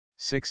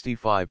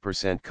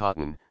65%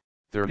 cotton,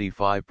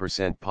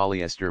 35%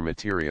 polyester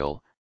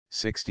material,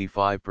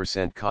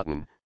 65%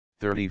 cotton,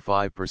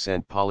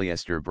 35%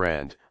 polyester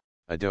brand.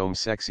 ADOME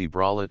sexy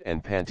bralette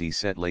and panty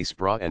set. Lace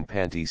bra and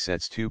panty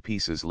sets. 2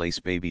 pieces lace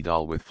baby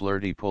doll with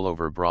flirty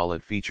pullover.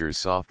 Bralette features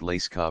soft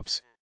lace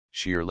cups,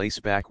 sheer lace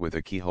back with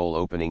a keyhole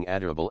opening.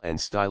 Addorable and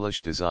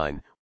stylish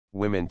design.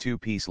 Women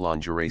 2-piece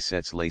lingerie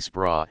sets. Lace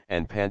bra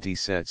and panty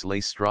sets.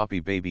 Lace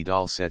strappy baby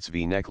doll sets.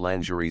 V-neck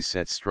lingerie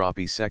sets.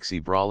 Strappy sexy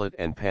bralette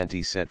and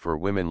panty set for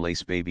women.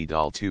 Lace baby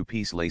doll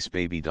 2-piece lace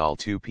baby doll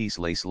 2-piece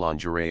lace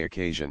lingerie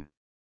occasion.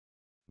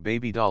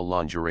 Baby doll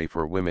lingerie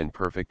for women,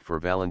 perfect for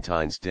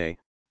Valentine's Day,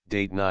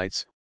 date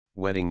nights,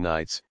 wedding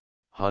nights,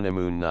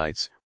 honeymoon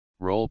nights,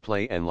 role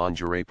play and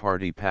lingerie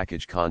party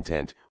package.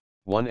 Content: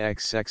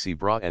 1x sexy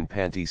bra and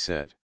panty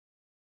set.